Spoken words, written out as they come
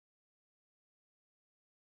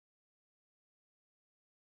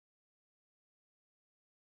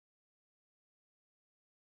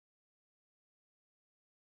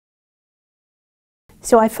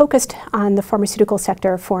So I focused on the pharmaceutical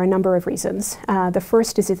sector for a number of reasons. The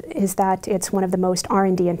first is that it's one of the most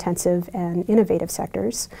R&D intensive and innovative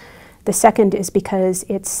sectors. The second is because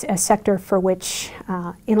it's a sector for which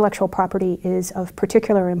intellectual property is of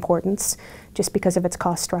particular importance, just because of its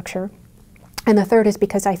cost structure. And the third is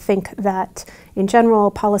because I think that, in general,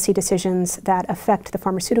 policy decisions that affect the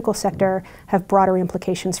pharmaceutical sector have broader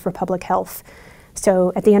implications for public health.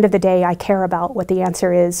 So at the end of the day, I care about what the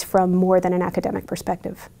answer is from more than an academic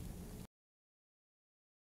perspective.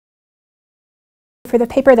 For the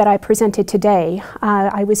paper that I presented today,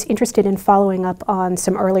 I was interested in following up on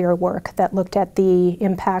some earlier work that looked at the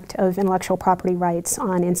impact of intellectual property rights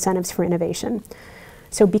on incentives for innovation.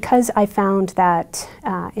 So because I found that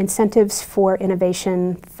incentives for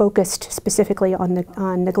innovation focused specifically on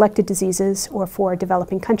neglected diseases or for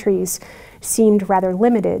developing countries seemed rather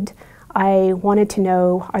limited, I wanted to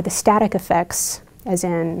know, are the static effects, as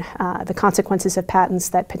in the consequences of patents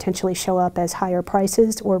that potentially show up as higher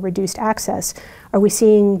prices or reduced access, are we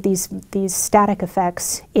seeing these static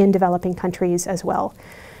effects in developing countries as well?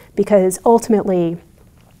 Because ultimately,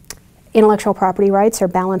 intellectual property rights are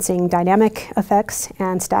balancing dynamic effects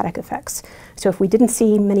and static effects. So if we didn't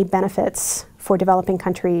see many benefits for developing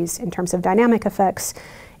countries in terms of dynamic effects,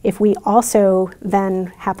 if we also then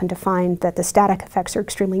happen to find that the static effects are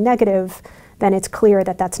extremely negative, then it's clear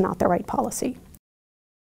that that's not the right policy.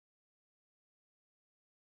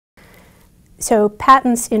 So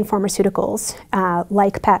patents in pharmaceuticals,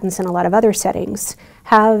 like patents in a lot of other settings,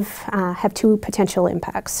 have two potential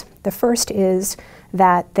impacts. The first is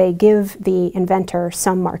that they give the inventor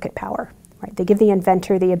some market power. Right? They give the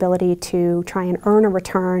inventor the ability to try and earn a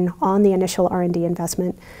return on the initial R&D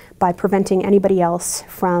investment by preventing anybody else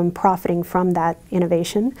from profiting from that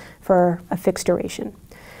innovation for a fixed duration.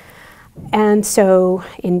 And so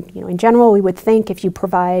in general, we would think if you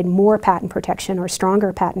provide more patent protection or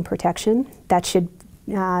stronger patent protection, that should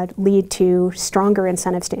lead to stronger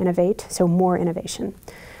incentives to innovate, so more innovation.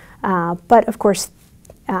 But of course,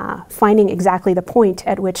 finding exactly the point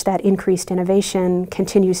at which that increased innovation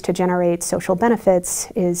continues to generate social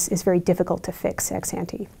benefits is very difficult to fix ex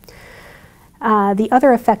ante. The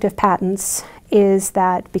other effect of patents is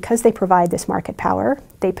that because they provide this market power,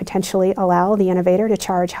 they potentially allow the innovator to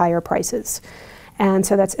charge higher prices. And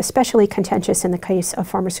so that's especially contentious in the case of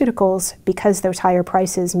pharmaceuticals because those higher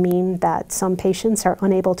prices mean that some patients are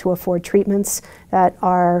unable to afford treatments that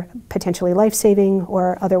are potentially life-saving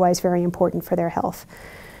or otherwise very important for their health.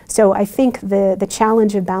 So I think the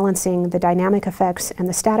challenge of balancing the dynamic effects and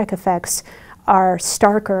the static effects are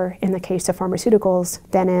starker in the case of pharmaceuticals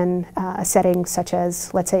than in a setting such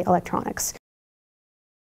as, let's say, electronics.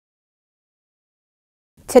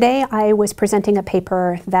 Today I was presenting a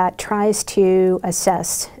paper that tries to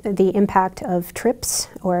assess the impact of TRIPS,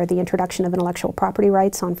 or the introduction of intellectual property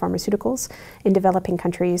rights on pharmaceuticals in developing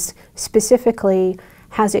countries. Specifically,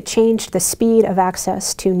 has it changed the speed of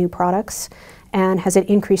access to new products, and has it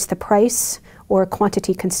increased the price or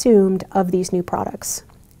quantity consumed of these new products?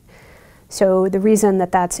 So the reason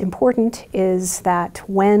that that's important is that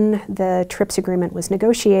when the TRIPS agreement was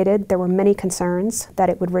negotiated, there were many concerns that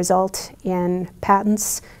it would result in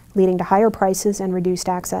patents leading to higher prices and reduced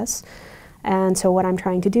access. And so what I'm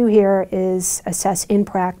trying to do here is assess in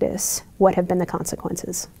practice what have been the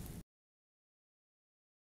consequences.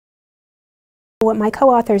 What my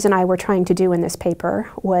co-authors and I were trying to do in this paper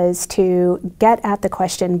was to get at the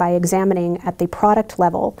question by examining at the product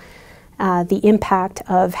level the impact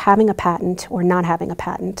of having a patent or not having a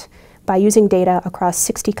patent by using data across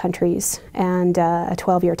 60 countries and a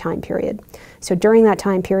 12-year time period. So during that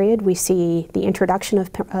time period, we see the introduction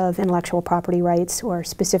of intellectual property rights, or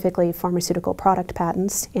specifically pharmaceutical product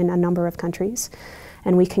patents, in a number of countries.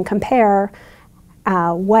 And we can compare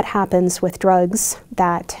what happens with drugs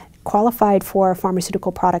that qualified for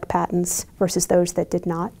pharmaceutical product patents versus those that did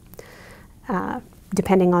not,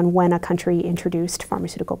 depending on when a country introduced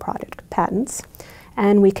pharmaceutical product patents.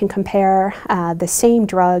 And we can compare the same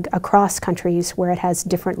drug across countries where it has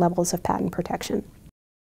different levels of patent protection.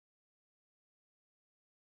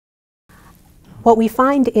 What we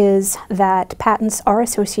find is that patents are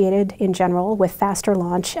associated in general with faster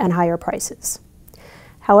launch and higher prices.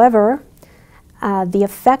 However, the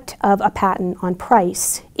effect of a patent on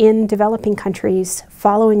price in developing countries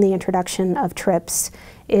following the introduction of TRIPS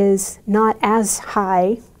is not as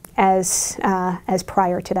high as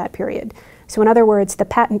prior to that period. So in other words, the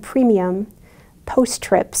patent premium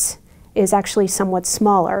post-TRIPS is actually somewhat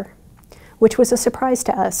smaller, which was a surprise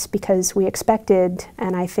to us because we expected,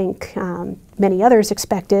 and I think many others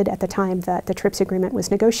expected at the time that the TRIPS agreement was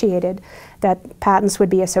negotiated, that patents would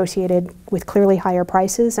be associated with clearly higher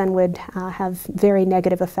prices and would have very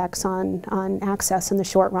negative effects on access in the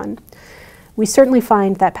short run. We certainly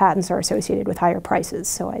find that patents are associated with higher prices,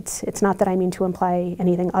 so it's not that I mean to imply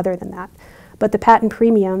anything other than that. But the patent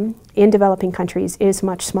premium in developing countries is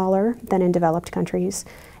much smaller than in developed countries,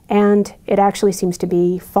 and it actually seems to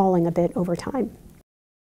be falling a bit over time.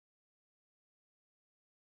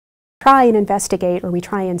 Try and investigate, or we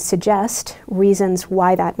try and suggest reasons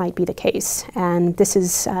why that might be the case, and this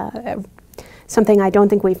is something I don't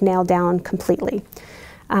think we've nailed down completely.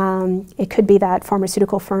 It could be that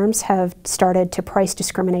pharmaceutical firms have started to price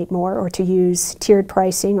discriminate more or to use tiered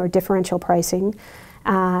pricing or differential pricing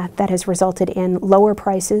that has resulted in lower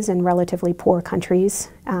prices in relatively poor countries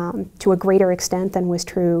to a greater extent than was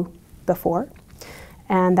true before.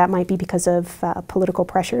 And that might be because of political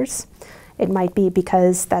pressures. It might be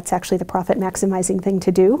because that's actually the profit maximizing thing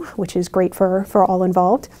to do, which is great for all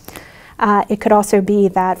involved. It could also be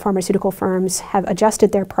that pharmaceutical firms have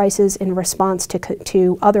adjusted their prices in response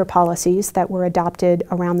to other policies that were adopted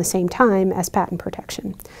around the same time as patent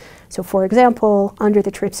protection. So for example, under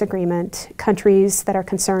the TRIPS agreement, countries that are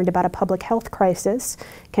concerned about a public health crisis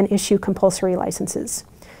can issue compulsory licenses.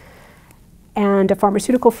 And a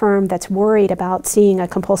pharmaceutical firm that's worried about seeing a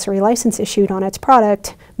compulsory license issued on its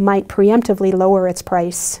product might preemptively lower its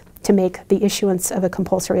price to make the issuance of a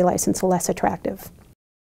compulsory license less attractive.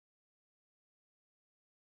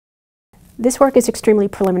 This work is extremely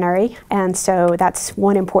preliminary, and so that's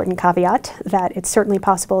one important caveat, that it's certainly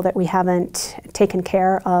possible that we haven't taken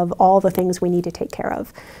care of all the things we need to take care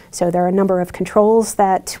of. So there are a number of controls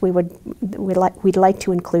that we'd like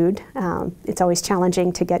to include. It's always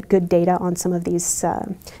challenging to get good data on some of these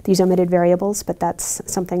omitted variables, but that's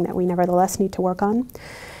something that we nevertheless need to work on.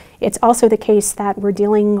 It's also the case that we're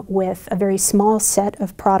dealing with a very small set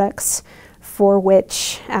of products for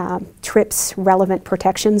which TRIPS relevant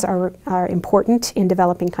protections are important in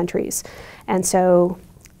developing countries. And so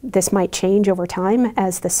this might change over time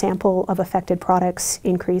as the sample of affected products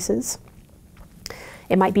increases.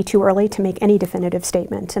 It might be too early to make any definitive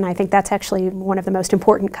statement, and I think that's actually one of the most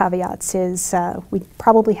important caveats is we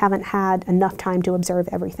probably haven't had enough time to observe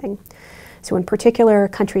everything. So in particular,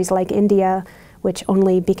 countries like India, which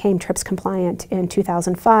only became TRIPS compliant in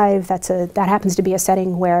 2005. That happens to be a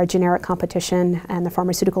setting where generic competition and the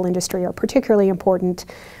pharmaceutical industry are particularly important.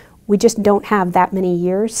 We just don't have that many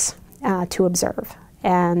years to observe.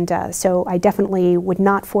 And so I definitely would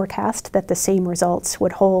not forecast that the same results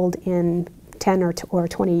would hold in 10 or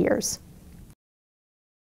 20 years.